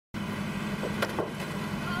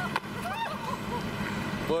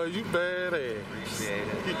Boy, you badass. Appreciate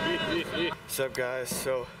it. What's up, guys?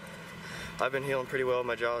 So I've been healing pretty well.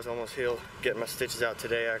 My jaw is almost healed. Getting my stitches out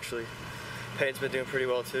today, actually. Pain's been doing pretty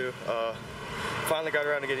well too. Finally got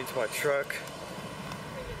around to getting to my truck.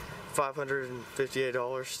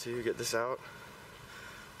 $558 to get this out.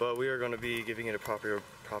 But we are going to be giving it a proper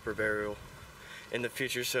burial in the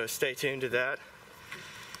future, so stay tuned to that.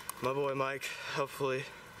 My boy Mike hopefully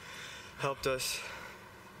helped us.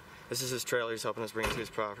 This is his trailer. He's helping us bring it to his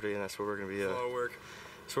property, and that's where we're going to be. That's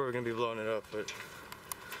where we're going to be blowing it up.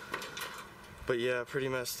 But yeah, pretty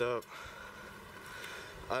messed up.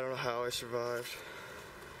 I don't know how I survived.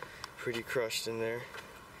 Pretty crushed in there.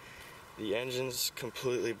 The engine's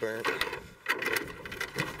completely burnt.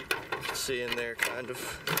 See in there, kind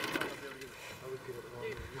of.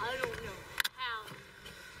 I don't know how.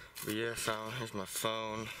 But yeah, here's my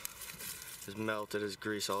phone. It's melted, there's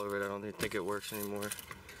grease all over it. I don't even think it works anymore.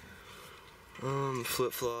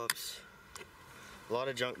 Flip-flops. A lot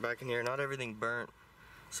of junk back in here. Not everything burnt.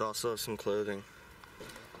 It's also some clothing.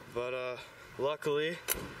 But luckily,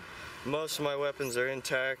 most of my weapons are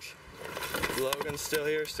intact. Logan's still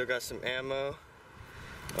here, still got some ammo.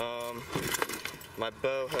 My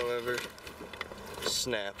bow, however,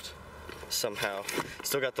 snapped somehow.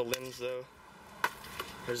 Still got the limbs though.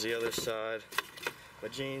 Here's the other side. My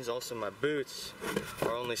jeans, also my boots,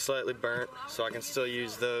 are only slightly burnt, so I can still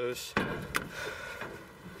use those.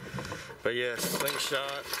 But yeah,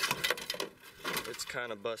 slingshot, it's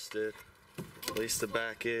kind of busted. At least the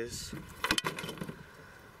back is.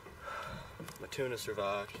 My tuna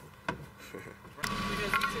survived.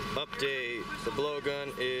 Update, the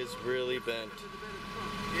blowgun is really bent,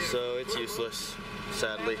 so it's useless,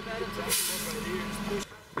 sadly.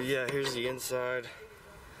 But yeah, here's the inside.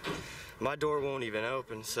 My door won't even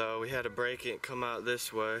open, so we had to break it and come out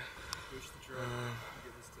this way.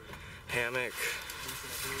 Hammock,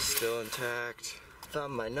 still intact.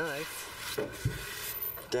 Found my knife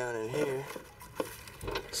down in here,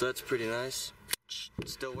 so that's pretty nice. It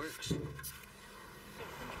still works.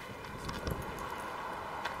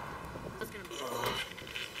 That's gonna be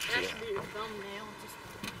that should be your thumbnail.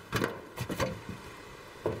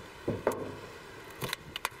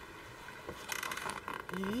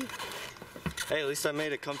 Hey, at least I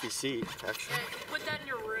made a comfy seat, actually. Hey, put that in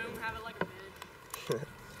your room, have it like a bed.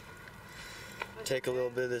 Take a little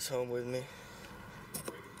bit of this home with me.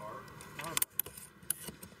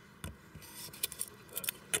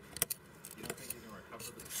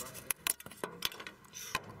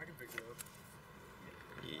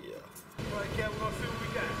 Yeah.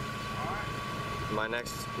 My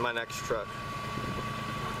next truck.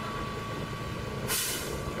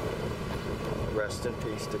 Rest in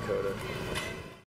peace, Dakota.